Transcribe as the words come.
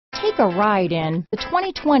Take a ride in the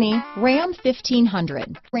 2020 Ram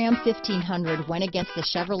 1500. Ram 1500 went against the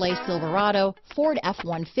Chevrolet Silverado, Ford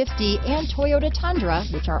F-150, and Toyota Tundra,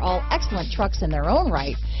 which are all excellent trucks in their own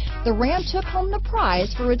right. The Ram took home the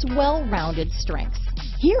prize for its well-rounded strengths.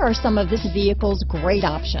 Here are some of this vehicle's great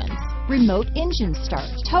options: remote engine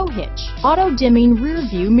start, tow hitch, auto-dimming rear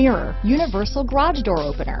view mirror, universal garage door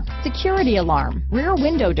opener, security alarm, rear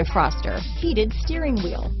window defroster, heated steering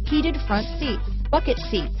wheel, heated front seats, bucket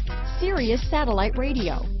seats, Sirius satellite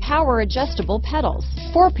radio, power adjustable pedals,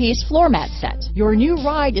 4-piece floor mat set. Your new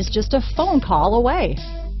ride is just a phone call away.